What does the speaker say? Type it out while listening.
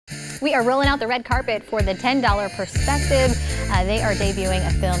We are rolling out the red carpet for the $10 Perspective. They are debuting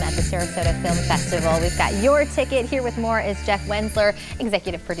a film at the Sarasota Film Festival. We've got your ticket. Here with more is Jeff Wenzler,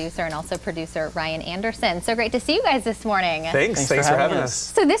 executive producer, and also producer Ryan Anderson. So great to see you guys this morning. Thanks for having us.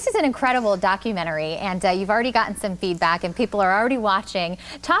 So this is an incredible documentary, and you've already gotten some feedback, and people are already watching.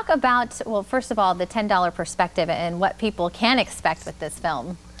 Talk about, well, first of all, the $10 Perspective and what people can expect with this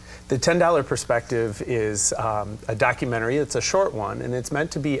film. The $10 Perspective is a documentary. It's a short one, and it's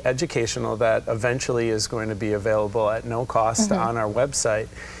meant to be educational, that eventually is going to be available at no cost on our website.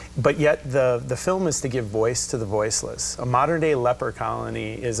 But yet the film is to give voice to the voiceless. A modern-day leper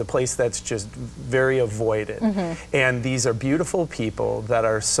colony is a place that's just very avoided. And these are beautiful people that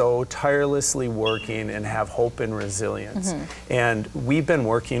are so tirelessly working and have hope and resilience. And we've been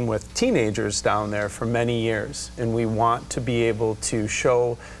working with teenagers down there for many years, and we want to be able to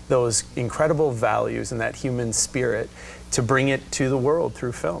show those incredible values and that human spirit to bring it to the world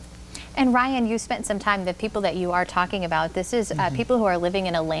through film. And Ryan, you spent some time, the people that you are talking about, this is people who are living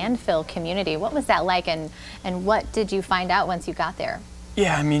in a landfill community. What was that like, and what did you find out once you got there?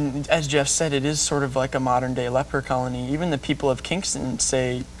 Yeah, I mean, as Jeff said, it is sort of like a modern-day leper colony. Even the people of Kingston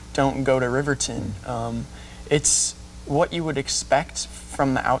say, don't go to Riverton. It's what you would expect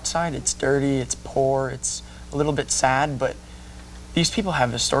from the outside. It's dirty, it's poor, it's a little bit sad, but these people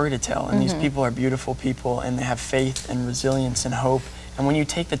have a story to tell, and these people are beautiful people, and they have faith and resilience and hope. And when you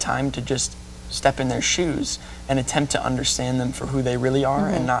take the time to just step in their shoes and attempt to understand them for who they really are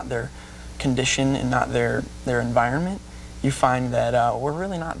and not their condition and not their environment, you find that we're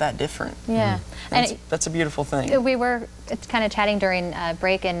really not that different. Yeah. And that's a beautiful thing. We were kind of chatting during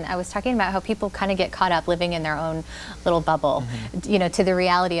break, and I was talking about how people kind of get caught up living in their own little bubble, you know, to the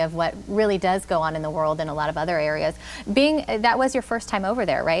reality of what really does go on in the world in a lot of other areas. That was your first time over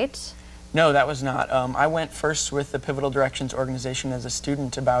there, right? No, that was not. I went first with the Pivotal Directions organization as a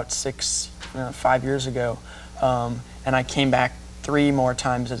student about 5 years ago, and I came back 3 more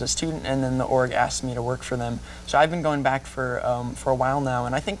times as a student, and then the org asked me to work for them. So I've been going back for a while now,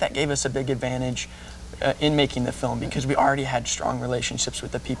 and I think that gave us a big advantage in making the film, because we already had strong relationships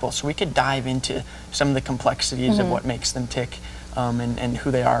with the people, so we could dive into some of the complexities of what makes them tick. And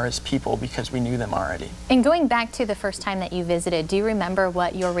who they are as people, because we knew them already. And going back to the first time that you visited, do you remember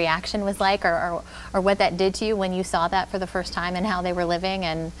what your reaction was like, or what that did to you when you saw that for the first time and how they were living?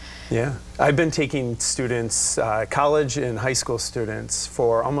 And yeah, I've been taking students, college and high school students,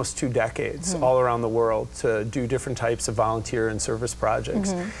 for almost 2 decades all around the world to do different types of volunteer and service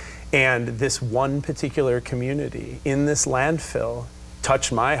projects. And this one particular community in this landfill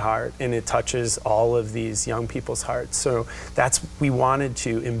touched my heart, and it touches all of these young people's hearts. So we wanted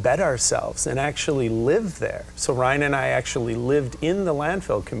to embed ourselves and actually live there. So Ryan and I actually lived in the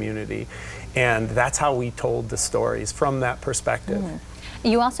landfill community, and that's how we told the stories, from that perspective.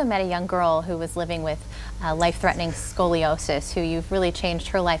 You also met a young girl who was living with life-threatening scoliosis, who you've really changed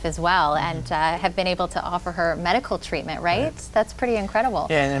her life as well, and have been able to offer her medical treatment, right? That's pretty incredible.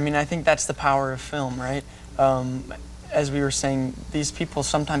 Yeah, and I mean, I think that's the power of film, right? As we were saying, these people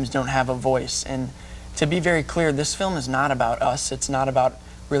sometimes don't have a voice, and to be very clear, this film is not about us. It's not about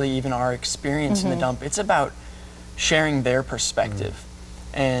really even our experience in the dump. It's about sharing their perspective,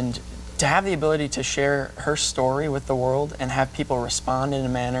 and to have the ability to share her story with the world and have people respond in a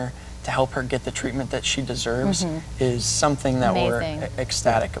manner to help her get the treatment that she deserves is something that we're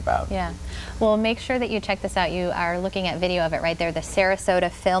ecstatic about. Yeah. Well, make sure that you check this out. You are looking at video of it right there, the Sarasota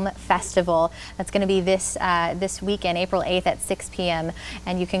Film Festival. That's going to be this weekend, April 8th at 6 p.m.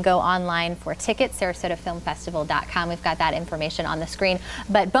 And you can go online for tickets, sarasotafilmfestival.com. We've got that information on the screen.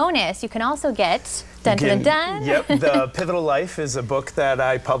 But bonus, you can also get dun, dun, dun. Yep, The Pivotal Life is a book that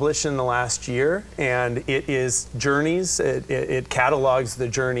I published in the last year, and it is journeys. It catalogs the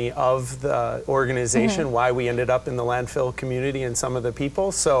journey of the organization, why we ended up in the landfill community and some of the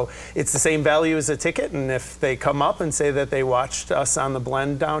people. So it's the same value as a ticket, and if they come up and say that they watched us on the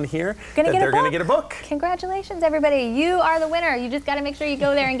blend down here, they're going to get a book. Congratulations, everybody. You are the winner. You just got to make sure you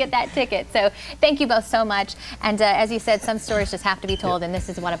go there and get that ticket. So thank you both so much. And as you said, some stories just have to be told, and this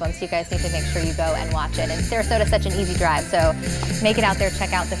is one of them, so you guys need to make sure you go and watch it. And Sarasota is such an easy drive, so make it out there,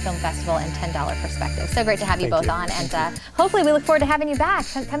 check out the film festival and $10 Perspective. So great to have you both on, and hopefully we look forward to having you back.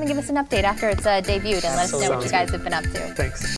 Come and give us an update after it's debuted, and let us know what you guys have been up to. Thanks.